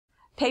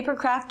Paper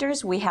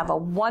crafters, we have a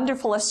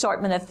wonderful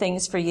assortment of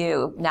things for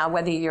you. Now,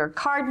 whether you're a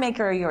card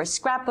maker, you're a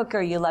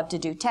scrapbooker, you love to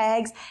do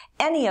tags,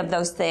 any of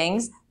those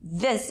things,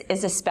 this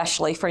is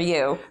especially for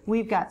you.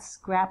 We've got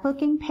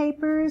scrapbooking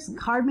papers,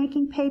 card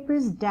making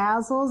papers,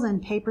 Dazzles,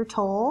 and paper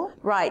tole.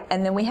 Right,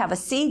 and then we have a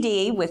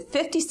CD with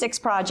 56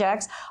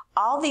 projects,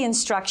 all the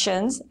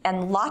instructions,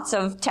 and lots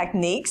of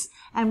techniques.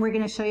 And we're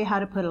going to show you how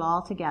to put it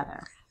all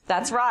together.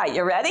 That's right.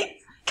 You ready?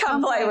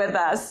 Come play with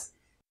us.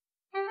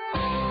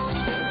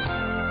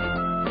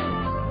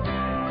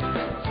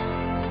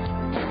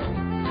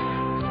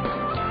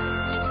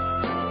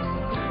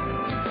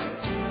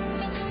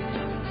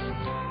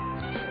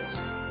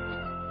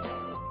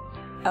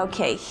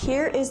 Okay,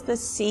 here is the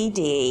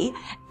CD,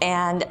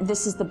 and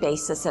this is the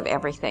basis of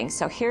everything.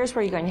 So here's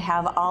where you're going to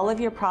have all of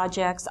your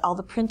projects, all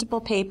the printable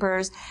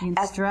papers.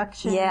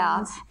 Instructions.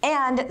 Yeah,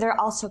 and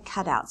they're also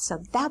cut out.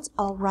 So that's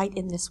all right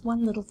in this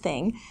one little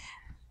thing.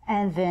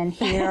 And then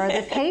here are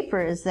the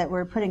papers that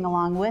we're putting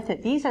along with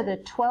it. These are the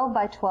 12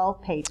 by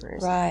 12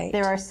 papers. Right.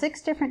 There are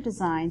 6 different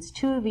designs,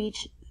 2 of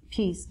each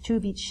piece, 2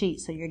 of each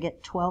sheet, so you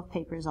get 12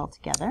 papers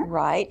altogether.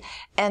 Right.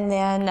 And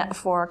then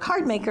for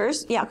card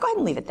makers, yeah, go ahead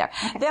and leave it there.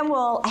 Okay. Then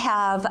we'll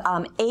have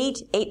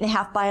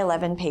 8.5 by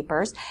 11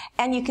 papers,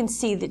 and you can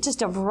see that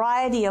just a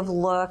variety of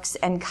looks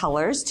and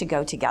colors to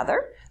go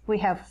together. We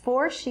have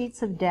 4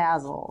 sheets of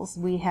Dazzles.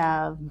 We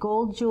have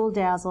gold jewel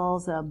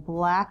Dazzles, a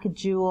black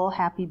jewel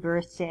happy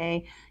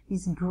birthday,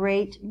 these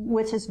great,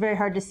 which is very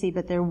hard to see,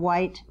 but they're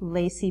white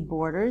lacy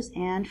borders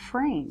and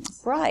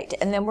frames. Right.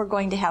 And then we're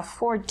going to have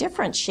 4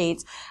 different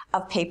sheets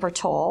of paper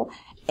tole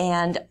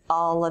and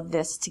all of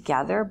this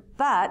together.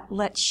 But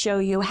let's show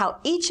you how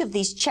each of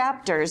these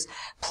chapters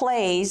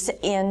plays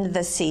in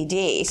the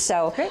CD.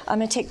 So I'm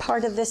going to take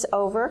part of this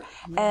over,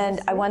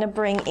 and I want to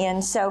bring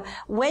in, so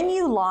when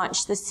you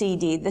launch the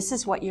CD, this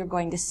is what you're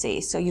going to see.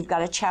 So you've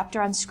got a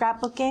chapter on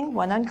scrapbooking,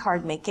 one on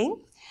card making.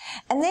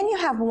 And then you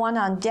have one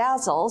on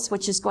Dazzles,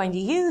 which is going to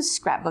use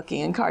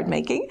scrapbooking and card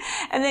making.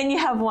 And then you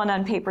have one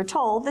on paper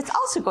tole that's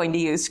also going to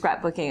use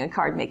scrapbooking and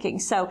card making.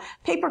 So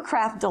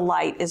Papercraft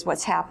Delight is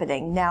what's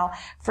happening. Now,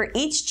 for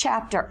each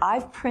chapter,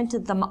 I've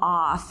printed them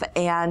off.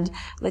 And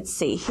let's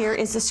see, here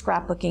is a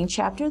scrapbooking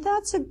chapter.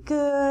 That's a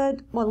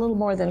good, well, a little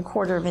more than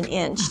 1/4 of an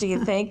inch, do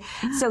you think?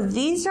 So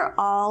these are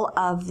all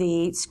of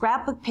the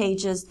scrapbook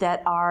pages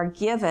that are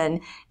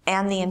given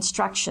and the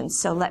instructions.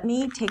 So let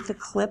me take the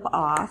clip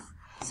off.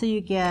 So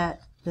you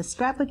get the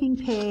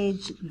scrapbooking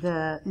page,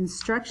 the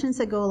instructions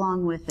that go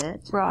along with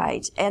it.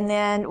 Right. And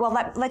then, well,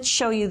 let's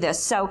show you this.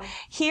 So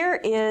here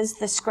is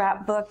the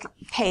scrapbook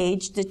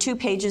page, the 2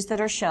 pages that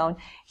are shown.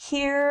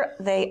 Here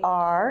they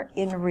are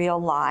in real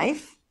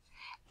life.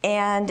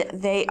 And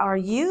they are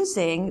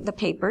using the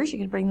papers. You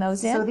can bring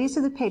those in. So these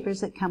are the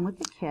papers that come with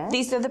the kit.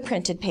 These are the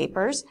printed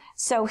papers.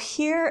 So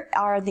here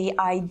are the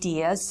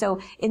ideas. So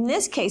in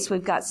this case,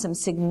 we've got some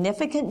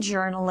significant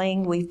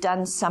journaling. We've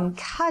done some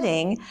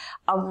cutting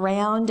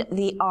around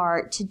the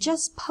art to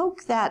just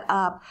poke that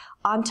up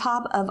on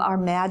top of our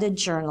matted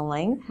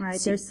journaling. Right,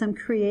 so, there's some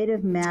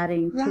creative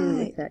matting too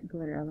with that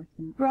glitter. I like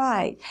that.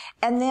 Right.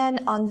 And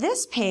then on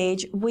this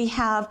page, we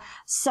have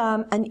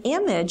an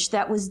image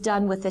that was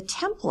done with a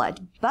template,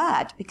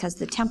 but because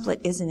the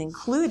template isn't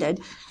included,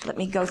 let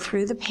me go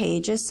through the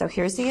pages. So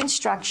here's the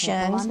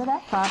instructions. Hold on to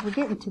that part. We're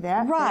getting to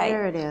that. Right. So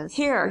there it is.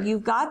 Here,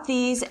 you've got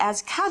these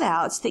as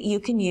cutouts that you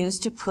can use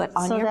to put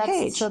on your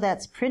page. So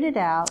that's printed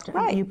out.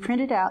 Right. You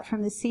print it out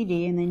from the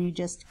CD, and then you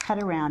just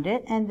cut around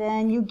it, and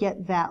then you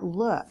get that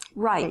look.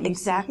 Right,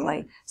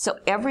 exactly. So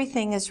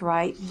everything is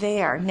right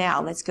there.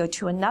 Now let's go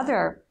to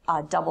another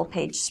double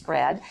page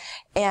spread.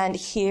 And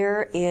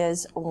here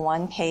is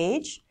one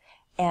page,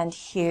 and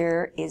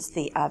here is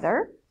the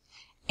other.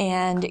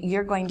 And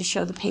you're going to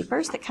show the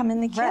papers that come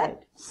in the kit. Right.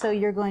 So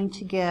you're going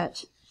to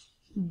get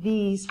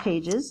these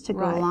pages to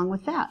go along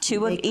with that.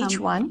 2 of each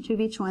one. 2 of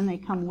each one. They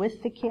come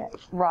with the kit.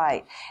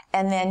 Right.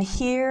 And then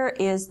here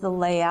is the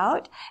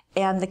layout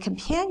and the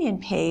companion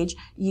page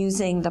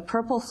using the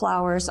purple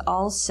flowers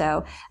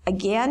also.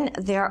 Again,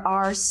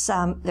 there's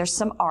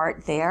some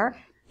art there.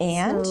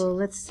 And so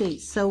let's see.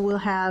 So we'll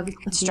have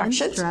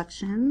instructions.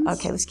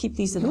 Okay, let's keep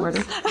these in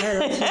order.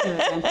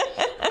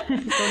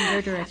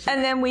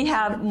 And then we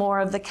have more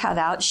of the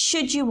cutouts.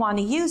 Should you want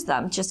to use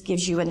them, just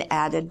gives you an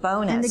added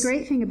bonus. And the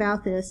great thing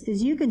about this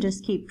is you can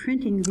just keep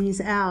printing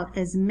these out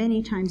as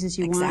many times as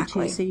you want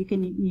to. So you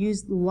can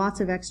use lots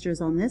of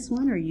extras on this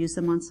one or use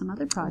them on some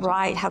other project.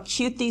 Right. How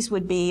cute these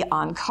would be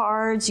on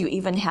cards. You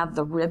even have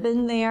the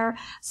ribbon there.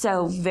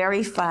 So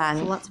very fun.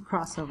 So lots of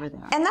crossover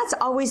there. And that's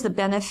always the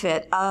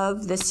benefit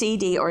of the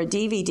CD or a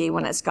DVD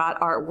when it's got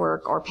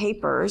artwork or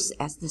papers,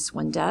 as this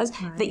one does,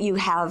 that you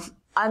have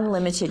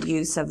unlimited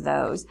use of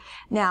those.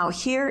 Now,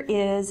 here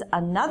is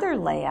another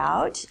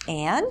layout,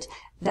 and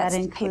that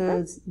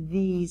includes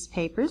these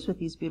papers with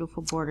these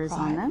beautiful borders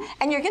on them.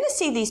 And you're going to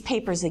see these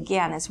papers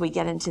again as we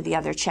get into the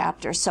other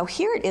chapters. So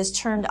here it is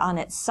turned on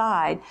its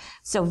side.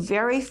 So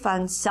very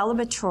fun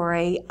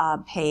celebratory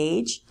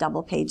page,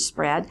 double page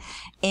spread.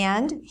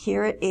 And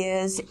here it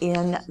is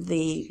in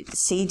the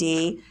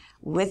CD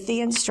with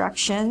the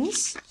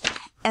instructions.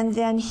 And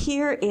then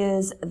here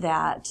is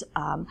that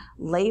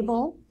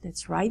label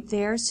that's right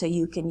there, so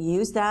you can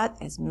use that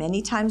as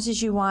many times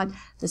as you want.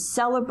 The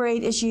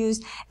Celebrate is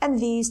used, and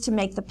these to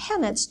make the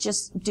pennants,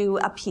 just do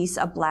a piece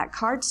of black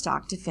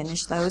cardstock to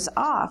finish those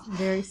off.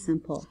 Very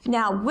simple.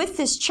 Now, with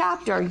this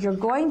chapter, you're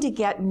going to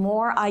get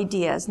more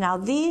ideas. Now,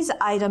 these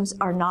items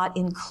are not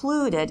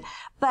included,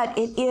 but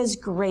it is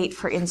great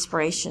for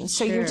inspiration.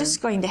 So you're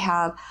just going to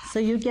have... So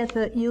you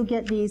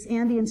get these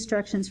and the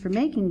instructions for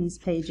making these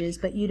pages,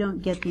 but you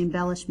don't get the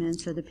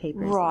embellishments or the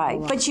papers. Right,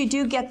 but you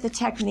do get the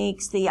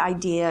techniques, the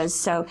ideas,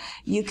 so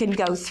you can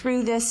go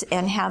through this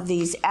and have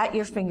these at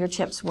your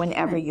fingertips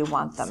whenever you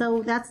want them.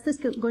 So that's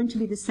going to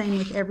be the same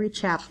with every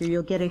chapter.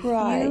 You'll get a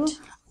few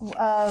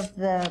of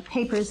the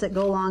papers that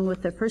go along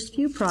with the first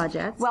few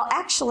projects. Well,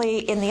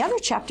 actually, in the other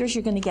chapters,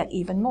 you're going to get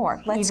even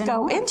more. Let's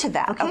go into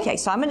that. Okay,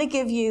 so I'm going to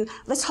give you,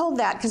 let's hold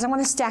that because I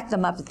want to stack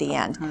them up at the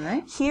end. All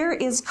right. Here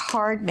is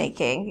card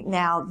making.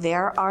 Now,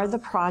 there are the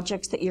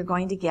projects that you're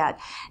going to get.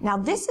 Now,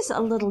 this is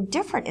a little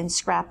different in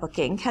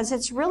scrapbooking because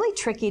it's really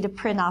tricky to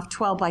print off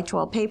 12 by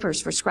 12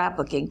 papers for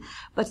scrapbooking.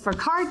 But for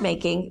card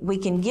making, we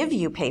can give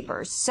you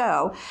papers.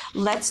 So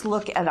let's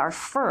look at our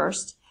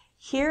first.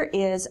 Here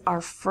is our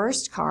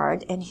first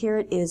card, and here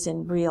it is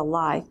in real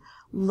life.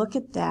 Look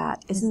at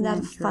that. Isn't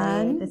that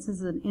fun? This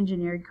is an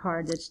engineered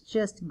card that's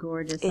just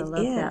gorgeous. I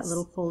love that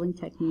little folding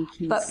technique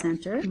in the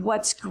center.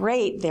 What's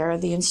great, there are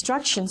the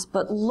instructions,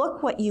 but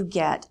look what you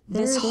get.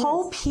 This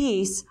whole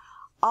piece,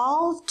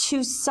 all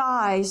to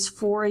size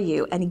for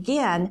you. And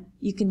again,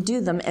 you can do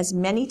them as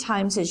many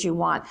times as you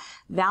want.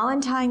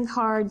 Valentine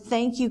card,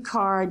 thank you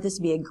card. This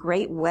would be a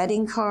great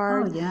wedding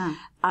card. Oh, yeah.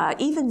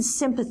 Even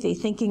sympathy,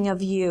 thinking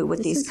of you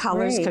with these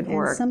colors could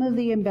work. And some of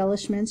the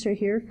embellishments are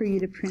here for you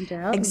to print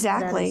out.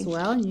 Exactly. As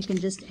well, and you can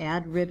just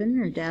add ribbon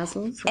or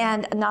dazzles.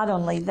 And not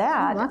only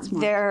that,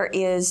 there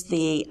is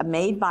the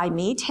Made by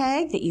Me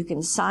tag that you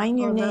can sign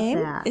your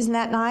name. Isn't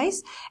that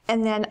nice?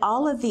 And then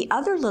all of the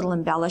other little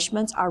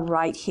embellishments are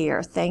right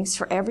here. Thanks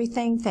for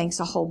everything. Thanks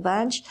a whole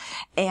bunch.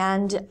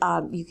 And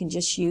you can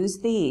just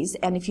use these.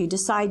 And if you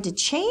decide to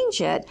change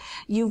it,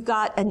 you've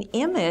got an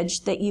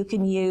image that you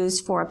can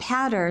use for a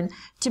pattern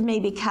to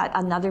maybe cut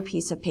another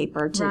piece of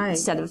paper to,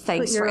 instead of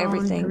thanks for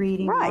everything. Put your own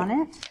greeting on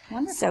it.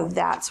 Wonderful. So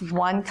that's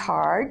one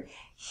card.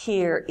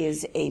 Here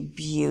is a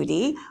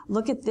beauty.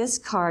 Look at this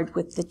card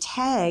with the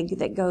tag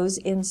that goes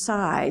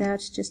inside.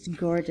 That's just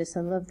gorgeous.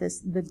 I love this,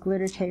 the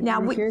glitter tape.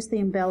 Now, here's the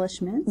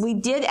embellishments. We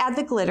did add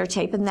the glitter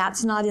tape, and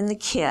that's not in the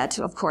kit,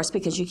 of course,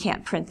 because you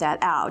can't print that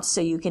out. So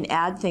you can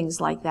add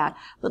things like that.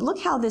 But look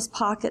how this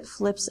pocket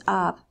flips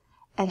up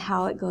and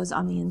how it goes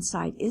on the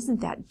inside.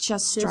 Isn't that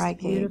just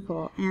striking?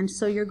 Beautiful. And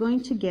so you're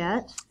going to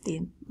get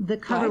the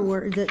cover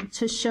work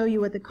to show you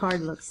what the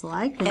card looks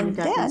like. And you've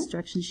got the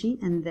instruction sheet,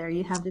 and there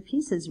you have the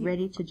pieces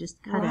ready to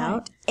just cut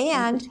out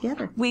and put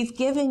together. We've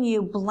given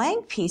you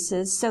blank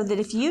pieces so that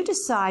if you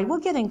decide, we'll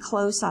get in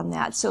close on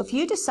that. So if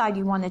you decide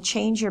you want to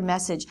change your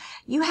message,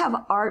 you have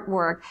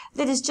artwork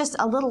that is just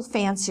a little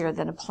fancier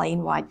than a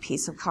plain white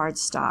piece of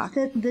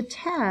cardstock. The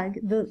tag,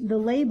 the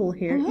label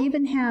here,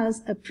 even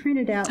has a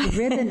printed out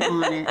ribbon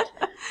on it.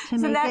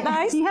 Isn't that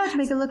nice? You have to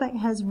make it look like it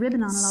has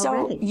ribbon on it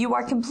already. So you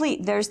are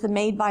complete. There's the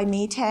Made by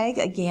Me tag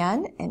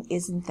again, and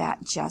isn't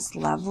that just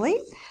lovely?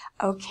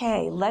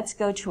 Okay, let's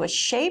go to a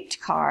shaped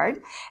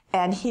card,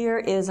 and here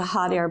is a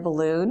hot air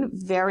balloon.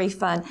 Very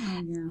fun.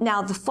 Oh, yeah.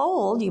 Now the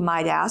fold, you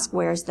might ask,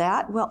 where's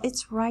that? Well,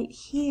 it's right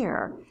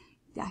here.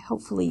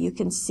 Hopefully you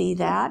can see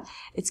that.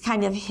 It's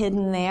kind of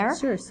hidden there.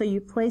 Sure, so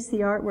you place the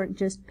artwork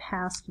just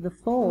past the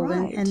fold,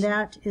 and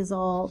that is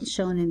all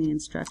shown in the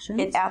instructions.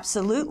 It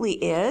absolutely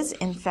is.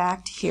 In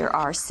fact, here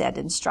are said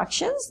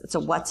instructions. It's a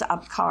what's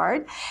up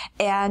card,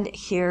 and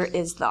here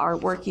is the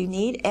artwork you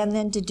need, and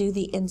then to do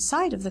the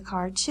inside of the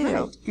card too.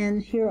 Right.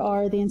 And here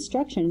are the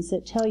instructions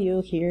that tell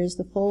you here's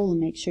the fold, and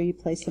make sure you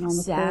place it on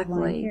the fold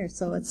line here.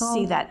 So it's all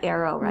see that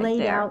arrow right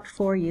laid there. out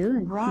for you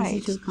and easy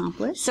to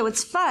accomplish. So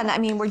it's fun. I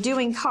mean, we're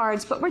doing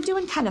cards, but we're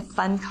doing kind of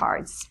fun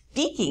cards.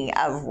 Speaking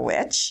of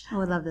which, I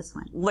love this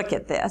one. Look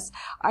at this.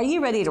 Are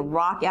you ready to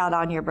rock out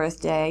on your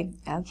birthday?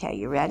 Okay,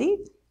 you ready?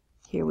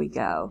 Here we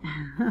go.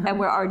 And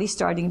we're already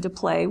starting to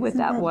play with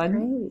that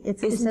one. Great.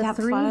 It's a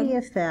 3D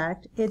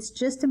effect. It's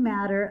just a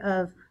matter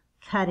of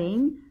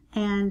cutting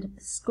and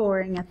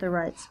scoring at the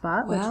right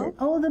spot.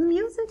 Well, the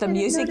music. The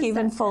music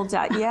even folds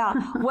out. Yeah.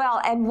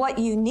 Well, and what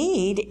you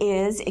need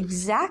is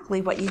exactly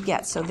what you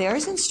get. So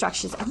there's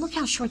instructions. And look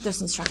how short those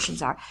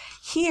instructions are.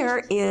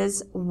 Here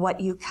is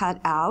what you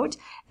cut out.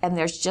 And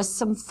there's just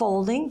some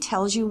folding,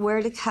 tells you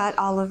where to cut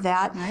all of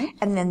that. Right.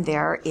 And then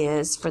there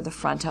is for the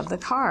front of the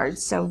card.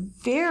 So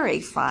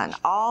very fun.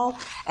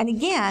 And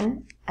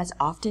again, as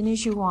often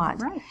as you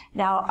want. Right.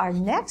 Now, our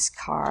next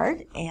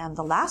card, and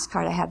the last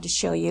card I have to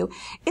show you,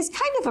 is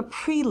kind of a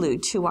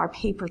prelude to our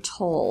paper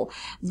tole.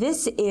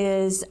 This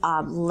is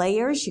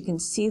layers. You can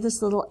see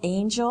this little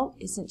angel.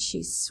 Isn't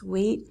she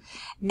sweet?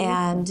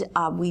 And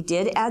we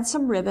did add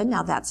some ribbon.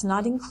 Now, that's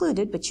not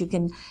included, but you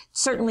can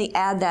certainly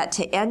add that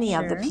to any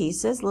of the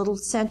pieces. Little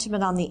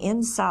sentiment on the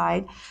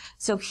inside.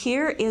 So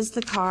here is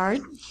the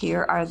card.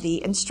 Here are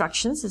the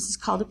instructions. This is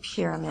called a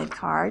pyramid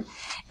card.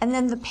 And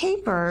then the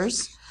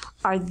papers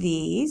are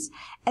these.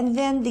 And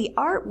then the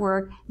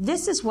artwork,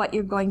 this is what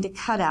you're going to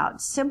cut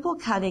out. Simple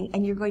cutting,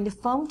 and you're going to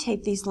foam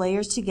tape these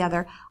layers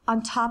together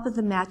on top of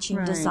the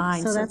matching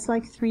design. So that's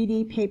like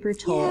 3D paper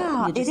tole.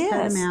 Yeah, you just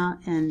cut them out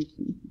and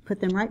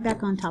put them right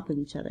back on top of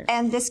each other.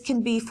 And this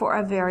can be for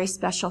a very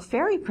special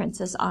fairy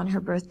princess on her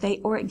birthday,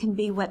 or it can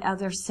be what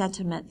other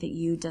sentiment that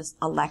you just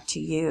elect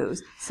to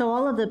use. So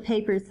all of the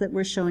papers that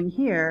we're showing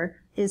here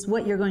is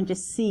what you're going to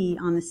see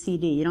on the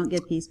CD. You don't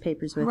get these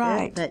papers with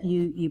it, but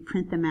you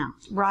print them out.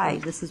 Right.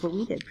 So this is what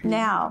we did.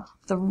 Now,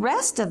 the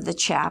rest of the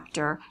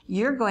chapter,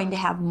 you're going to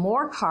have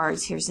more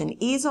cards. Here's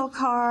an easel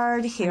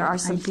card. Here are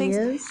some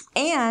things.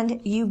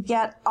 And you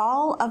get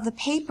all of the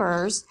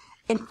papers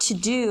to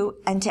do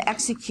and to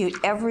execute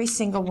every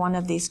single one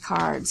of these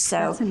cards. So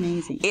that's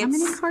amazing. How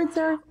many cards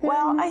are there?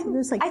 Well,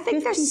 there's like I think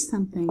 50 there's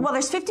something. Well,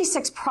 there's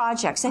 56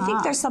 projects. I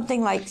think there's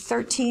something like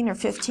 13 or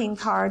 15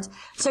 cards.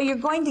 So you're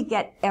going to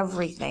get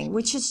everything,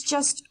 which is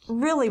just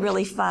really,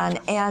 really fun.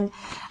 And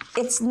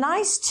it's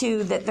nice,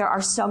 too, that there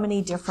are so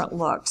many different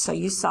looks. So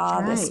you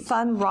saw this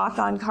fun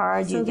rock-on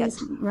card. So you get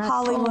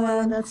Hollywood.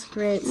 Oh, that's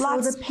great.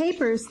 So the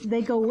papers,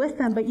 they go with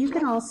them, but you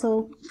can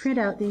also print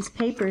out these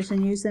papers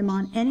and use them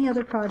on any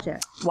other project.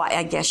 Why,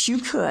 I guess you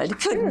could,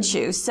 couldn't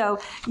you? So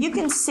you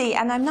can see,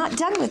 and I'm not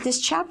done with this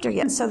chapter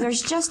yet, so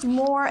there's just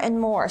more and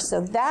more.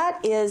 So that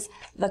is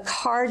the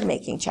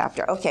card-making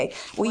chapter. Okay,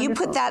 will you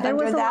put that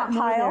under that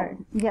pile?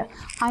 Yeah,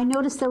 I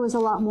noticed there was a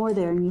lot more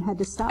there, and you had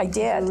to stop. I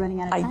did.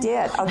 Running out of time. I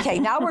did. Okay,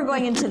 now we're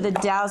going into the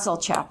Dazzle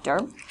chapter.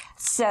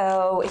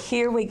 So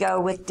here we go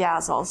with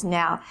Dazzles.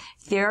 Now,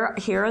 here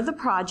are the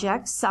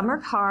projects. Some are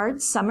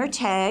cards, some are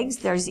tags.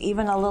 There's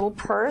even a little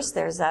purse.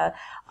 There's a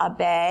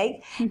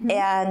bag.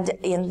 And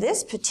in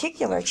this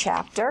particular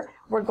chapter,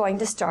 we're going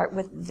to start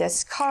with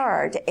this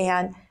card.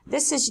 And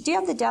this is, do you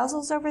have the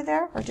Dazzles over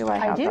there, or do I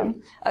have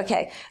them?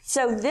 Okay,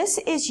 so this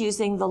is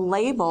using the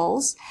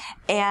labels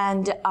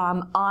and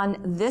on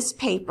this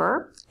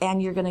paper,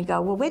 and you're going to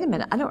go, well, wait a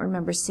minute, I don't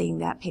remember seeing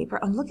that paper.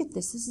 Oh, look at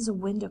this. This is a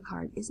window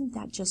card. Isn't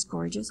that just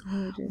gorgeous?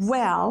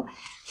 Well,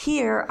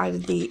 here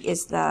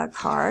is the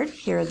card.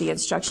 Here are the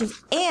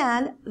instructions,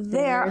 and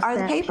there are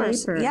the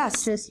papers.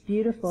 Yes, just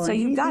beautiful. So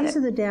you've got it. These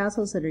are the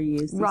Dazzles that are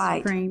used.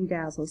 These frame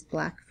Dazzles,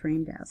 black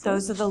frame Dazzles.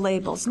 Those are the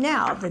labels.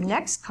 Now, the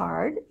next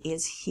card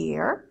is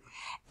here.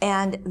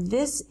 And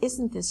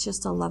isn't this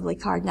just a lovely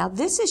card? Now,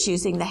 this is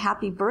using the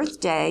Happy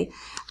Birthday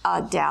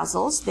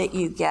Dazzles that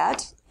you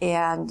get,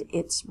 and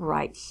it's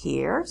right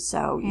here,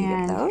 so you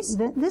get those.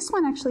 This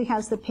one actually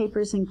has the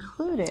papers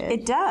included.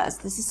 It does.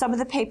 This is some of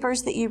the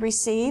papers that you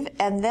receive,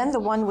 and then the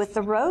one with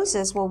the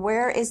roses. Well,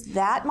 where is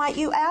that, might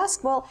you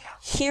ask? Well,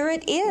 here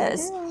it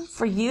is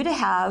for you to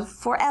have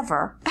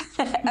forever,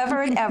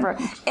 ever and ever,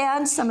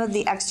 and some of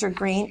the extra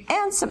green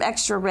and some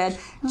extra red,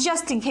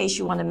 just in case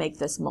you want to make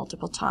this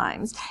multiple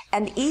times.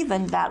 And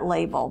even that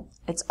label,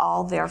 it's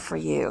all there for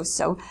you.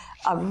 So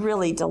a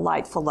really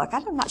delightful look.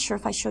 I'm not sure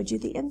if I showed you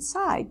the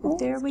inside, but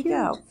there we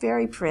go.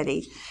 Very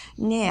pretty.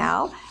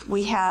 Now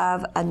we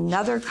have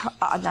another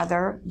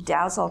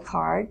Dazzle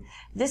card.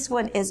 This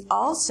one is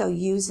also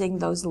using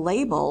those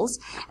labels,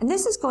 and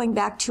this is going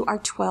back to our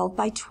 12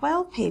 by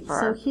 12 paper.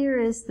 So here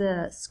is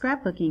the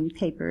scrapbooking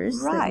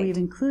papers that we've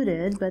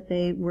included, but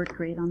they work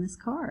great on this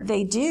card.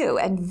 They do,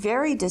 and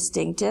very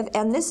distinctive.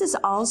 And this is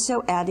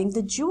also adding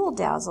the jewel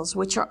Dazzles,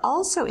 which are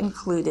also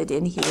included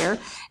in here,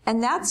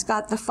 and that's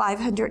got the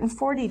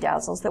 540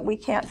 Dazzles that we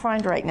can't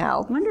find right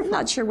now. Wonderful.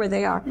 Not sure where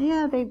they are.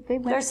 Yeah,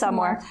 they're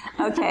somewhere.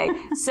 Okay,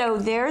 so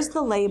there's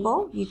the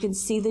label. You can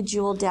see the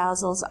jewel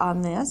Dazzles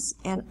on this,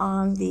 and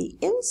on the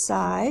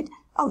inside,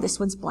 oh, this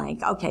one's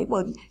blank. Okay,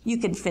 well, you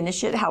can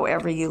finish it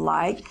however you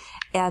like.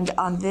 And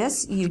on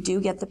this, you do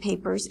get the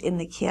papers in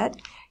the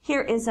kit.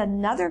 Here is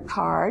another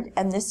card,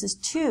 and this is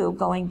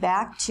going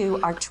back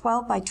to our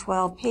 12 by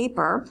 12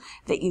 paper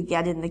that you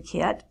get in the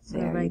kit.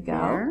 There you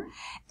go.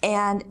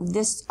 And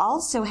this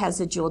also has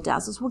the jewel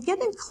Dazzles. We'll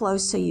get in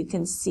close so you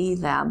can see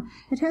them.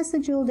 It has the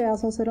jewel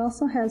Dazzles. It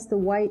also has the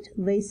white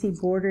lacy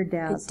border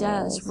Dazzles. It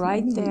does,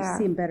 right there. You can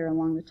see them better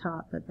along the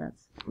top, but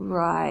that's...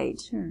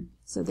 Right. Sure.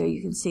 So there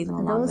you can see them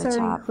along the top. Those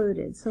are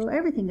included. So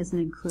everything isn't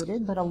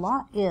included, but a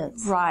lot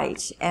is.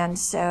 Right. And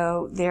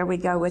so there we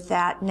go with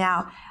that.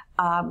 Now,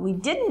 we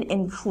didn't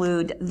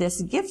include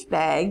this gift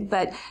bag,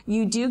 but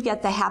you do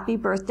get the Happy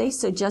Birthday,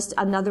 so just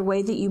another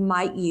way that you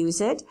might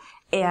use it.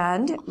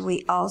 And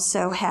we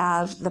also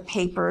have the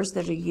papers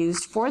that are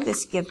used for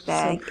this gift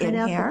bag so in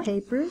out here. The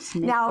papers,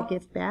 make now, the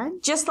gift bag.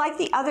 Just like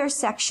the other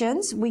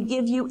sections, we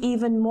give you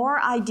even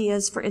more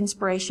ideas for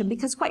inspiration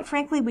because, quite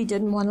frankly, we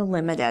didn't want to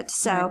limit it.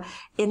 So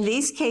in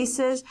these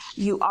cases,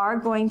 you are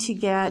going to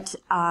get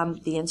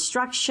the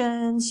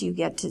instructions. You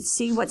get to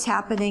see what's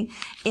happening.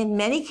 In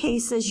many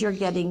cases, you're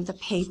getting the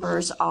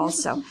papers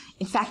also.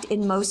 In fact,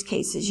 in most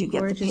cases, you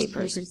get the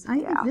papers.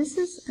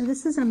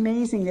 This is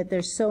amazing that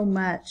there's so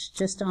much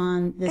just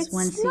on this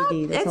one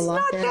CD. There's a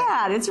lot there. It's not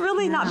bad. It's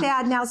really not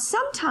bad. Now,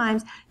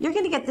 sometimes you're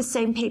going to get the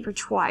same paper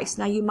twice.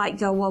 Now, you might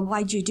go, well,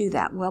 why'd you do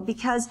that? Well,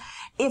 because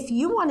if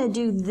you want to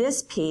do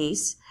this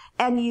piece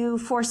and you,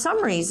 for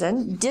some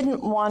reason,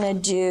 didn't want to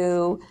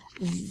do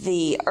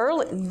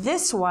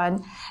this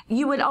one,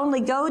 you would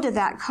only go to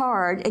that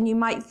card and you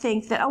might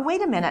think that, oh,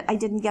 wait a minute, I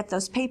didn't get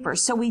those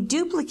papers. So we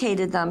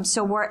duplicated them.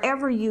 So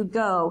wherever you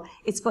go,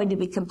 it's going to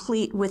be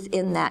complete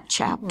within that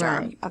chapter.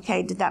 Right.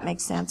 Okay. Did that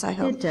make sense? I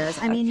hope. It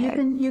does. I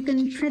mean, you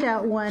can print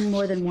out one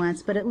more than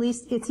once, but at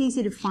least it's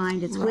easy to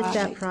find. It's with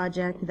that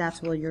project.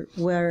 That's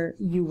where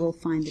you will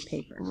find the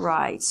paper.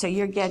 Right. So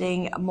you're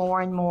getting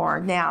more and more.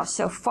 Now,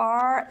 so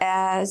far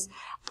as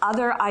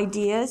other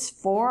ideas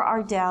for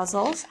our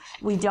Dazzles,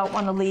 we don't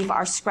want to leave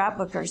our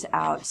scrapbookers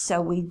out.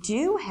 So we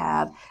do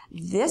have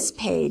this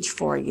page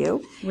for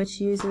you.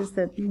 Which uses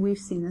we've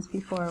seen this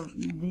before,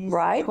 these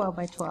 12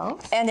 by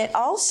 12. And it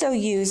also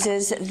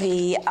uses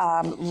the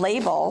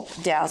label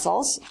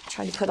Dazzles. I'm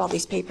trying to put all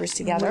these papers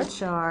together.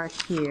 Which are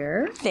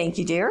here. Thank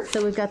you, dear.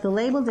 So we've got the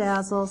label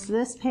Dazzles.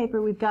 This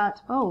paper, we've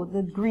got,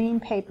 the green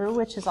paper,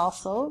 which is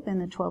also in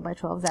the 12 by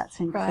 12. That's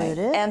included.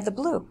 Right. And the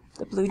blue.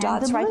 The blue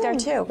dots right there,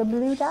 too. The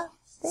blue dots.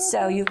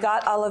 So you've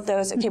got all of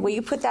those. Okay, will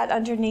you put that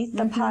underneath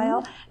the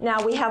pile?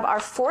 Now we have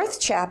our fourth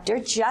chapter,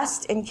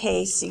 just in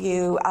case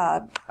you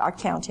are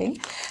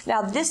counting.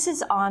 Now this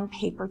is on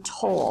paper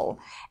tole.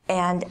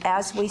 And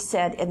as we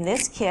said, in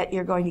this kit,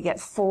 you're going to get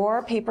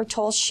 4 paper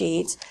tole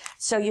sheets.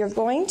 So you're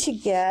going to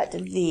get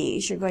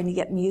these. You're going to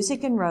get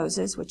Music and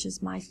Roses, which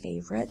is my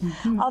favorite.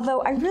 Although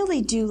I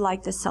really do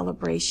like the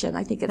celebration.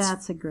 I think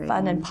it's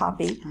fun and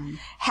poppy.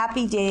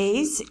 Happy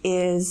Days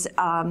is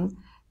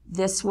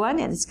this one,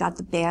 and it's got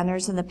the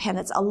banners and the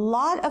pennants. A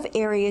lot of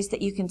areas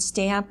that you can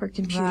stamp or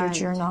computer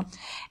journal.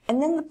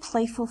 And then the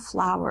Playful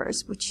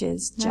Flowers, which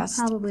is That's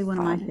probably one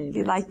of my favorites.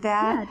 You like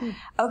that? Yeah, I do.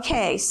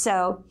 Okay,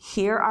 so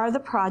here are the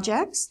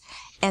projects.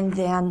 And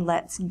then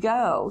let's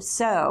go.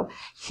 So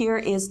here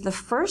is the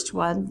first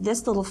one.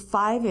 This little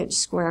 5-inch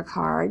square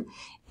card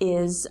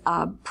is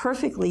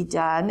perfectly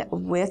done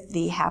with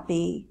the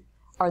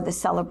the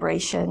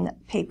celebration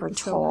paper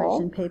tole.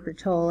 Celebration paper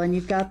tole. And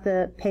you've got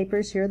the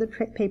papers here, the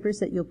papers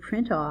that you'll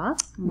print off.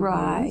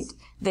 Right.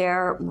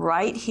 They're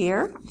right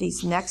here,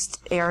 these next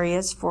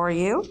areas for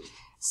you,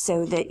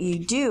 so that you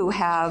do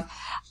have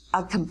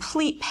a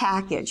complete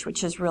package,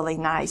 which is really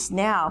nice.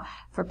 Now,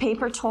 for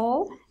paper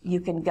tole,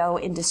 you can go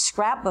into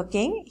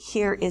scrapbooking.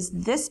 Here is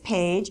this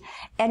page,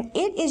 and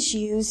it is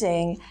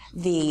using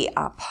the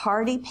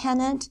party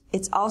pennant.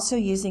 It's also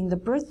using the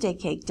birthday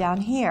cake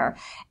down here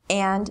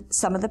and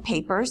some of the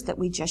papers that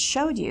we just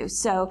showed you.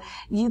 So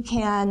you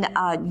can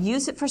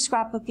use it for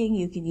scrapbooking.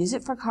 You can use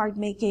it for card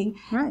making,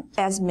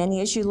 as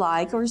many as you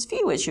like or as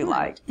few as you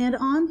like. And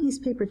on these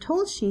paper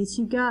tole sheets,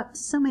 you've got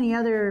so many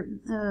other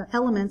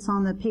elements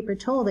on the paper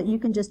tole that you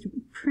can just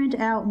print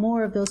out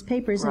more of those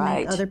papers and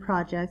make other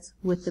projects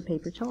with the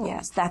paper tole.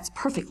 Yes, that's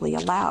perfectly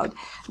allowed.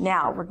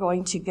 Now we're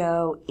going to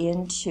go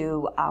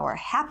into our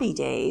Happy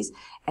Days,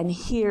 and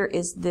here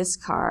is this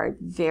card,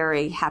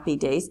 Very Happy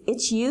Days.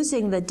 It's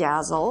using the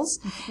Dazzles.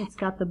 It's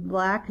got the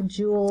black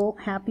jewel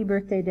Happy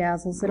Birthday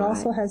Dazzles. It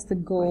also has the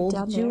gold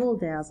jewel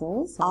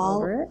Dazzles all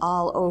over it.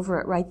 All over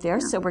it right there.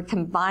 Yeah. So we're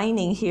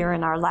combining here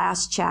in our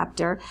last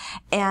chapter.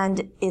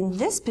 And in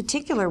this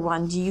particular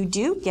one, you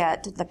do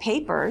get the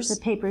papers.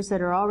 The papers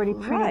that are already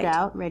printed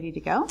out, ready to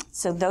go.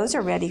 So those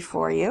are ready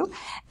for you.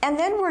 And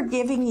then we're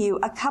giving you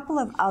a couple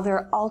of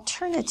other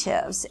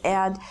alternatives.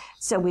 And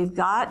so we've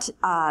got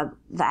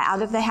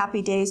out of the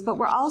Happy Days, but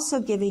we're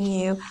also giving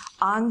you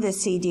on the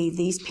CD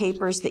these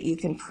papers that you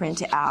can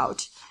print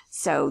out.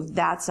 So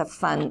that's a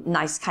fun,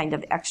 nice kind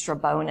of extra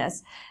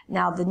bonus.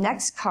 Now the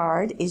next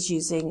card is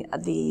using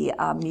the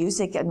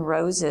Music and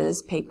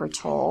Roses paper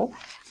tole,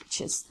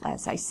 which is,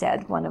 as I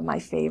said, one of my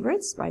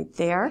favorites right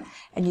there.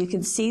 And you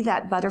can see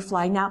that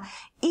butterfly. Now,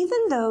 even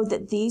though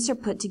that these are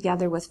put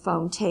together with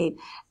foam tape,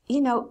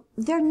 you know,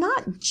 they're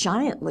not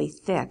giantly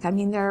thick. I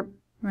mean, they're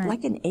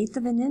like 1/8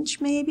 of an inch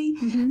maybe.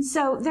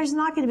 So there's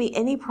not going to be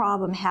any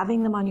problem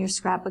having them on your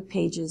scrapbook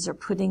pages or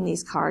putting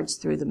these cards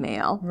through the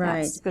mail.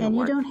 And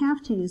you don't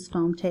have to use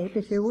foam tape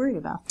if you're worried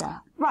about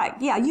that. Right.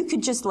 Yeah, you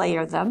could just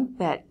layer them,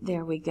 but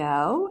there we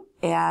go.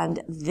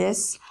 And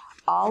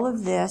all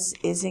of this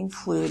is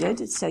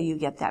included, so you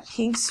get that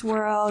pink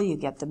swirl, you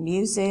get the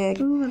music.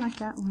 Ooh, I like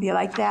that one. You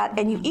like that?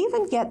 And you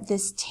even get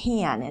this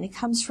tan, and it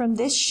comes from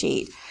this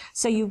sheet.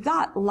 So you've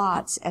got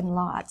lots and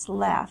lots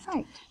left.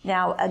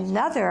 Now,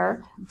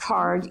 another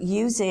card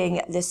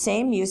using the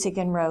same Music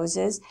and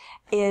Roses,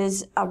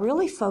 is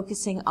really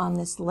focusing on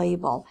this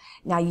label.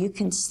 Now you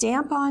can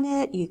stamp on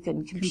it, you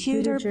can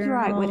computer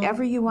right,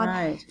 whatever you want.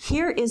 Right.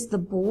 Here is the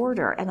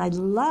border, and I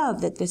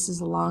love that this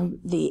is along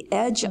the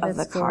edge of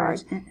the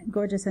card.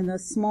 Gorgeous, and the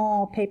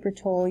small paper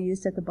tole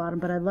used at the bottom,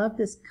 but I love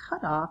this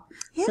cutoff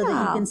so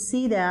that you can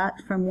see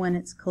that from when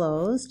it's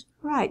closed.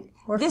 Right.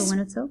 Or for when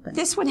it's open.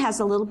 This one has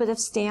a little bit of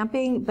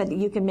stamping, but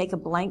you can make a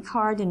blank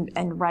card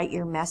and write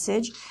your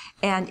message.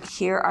 And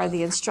here are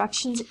the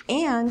instructions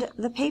and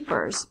the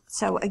papers.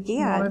 So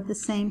again, more of the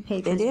same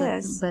papers, it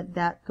is. But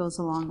that goes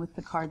along with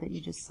the card that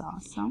you just saw.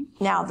 So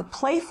now the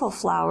playful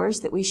flowers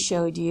that we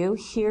showed you,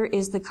 here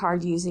is the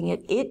card using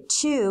it. It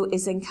too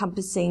is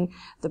encompassing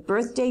the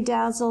birthday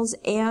dazzles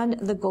and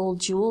the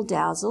gold jewel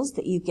dazzles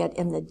that you get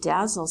in the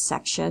Dazzles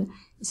section.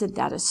 Isn't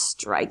that a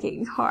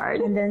striking card?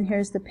 And then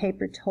here's the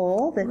paper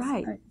tole. That's,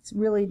 right. It's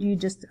really, you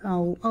just,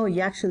 you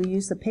actually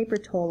use the paper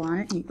tole on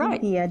it. You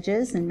ink the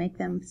edges and make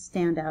them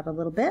stand out a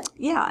little bit.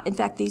 Yeah. In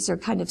fact, these are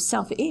kind of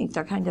self-inked.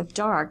 They're kind of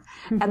dark.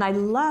 And I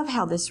love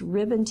how this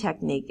ribbon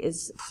technique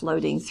is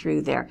floating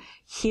through there.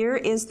 Here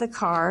is the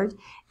card.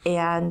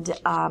 And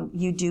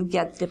you do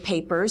get the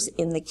papers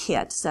in the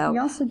kit. So you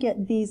also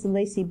get these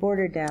lacy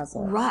border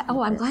dazzles. Right.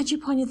 Oh, I'm glad you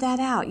pointed that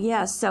out.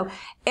 Yes. So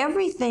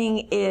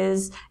everything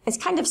is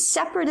kind of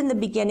separate in the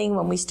beginning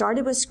when we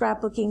started with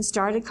scrapbooking,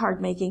 started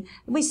card making.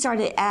 We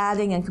started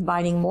adding and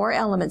combining more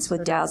elements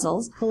with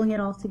Dazzles. Pulling it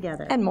all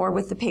together. And more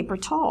with the paper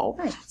tole.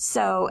 Right.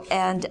 So,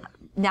 and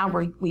now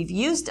we've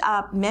used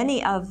up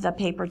many of the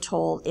paper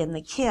tole in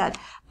the kit,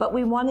 but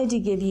we wanted to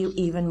give you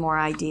even more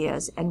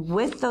ideas. And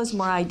with those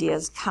more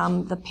ideas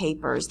come the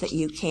papers that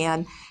you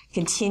can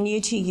continue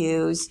to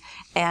use,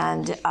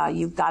 and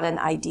you've got an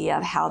idea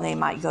of how they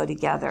might go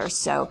together.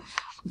 So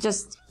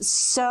just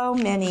so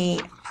many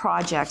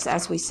projects.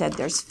 As we said,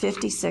 there's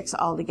 56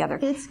 altogether.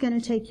 It's going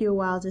to take you a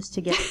while just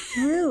to get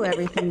through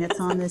everything that's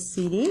on this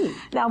CD.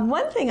 Now,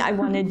 one thing I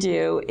want to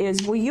do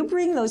is, will you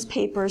bring those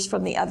papers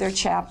from the other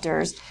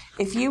chapters?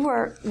 If you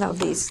were, the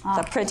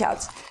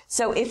printouts.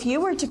 So if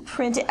you were to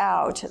print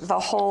out the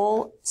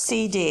whole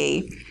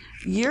CD,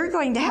 you're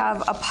going to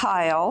have a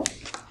pile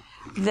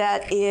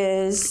that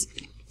is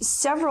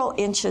several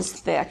inches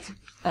thick.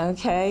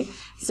 Okay,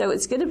 so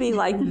it's going to be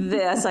like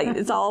this, like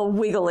it's all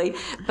wiggly,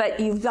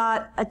 but you've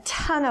got a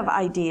ton of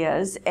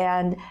ideas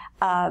and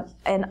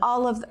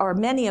all of, or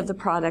many of the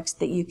products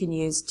that you can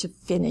use to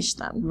finish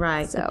them.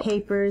 Right, so the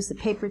papers, the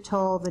paper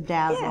tole, the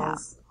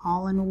dazzles,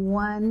 all in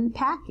one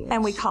package.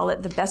 And we call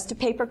it the best of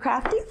paper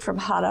crafting from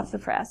hot off the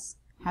press.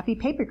 Happy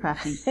paper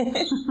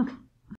crafting.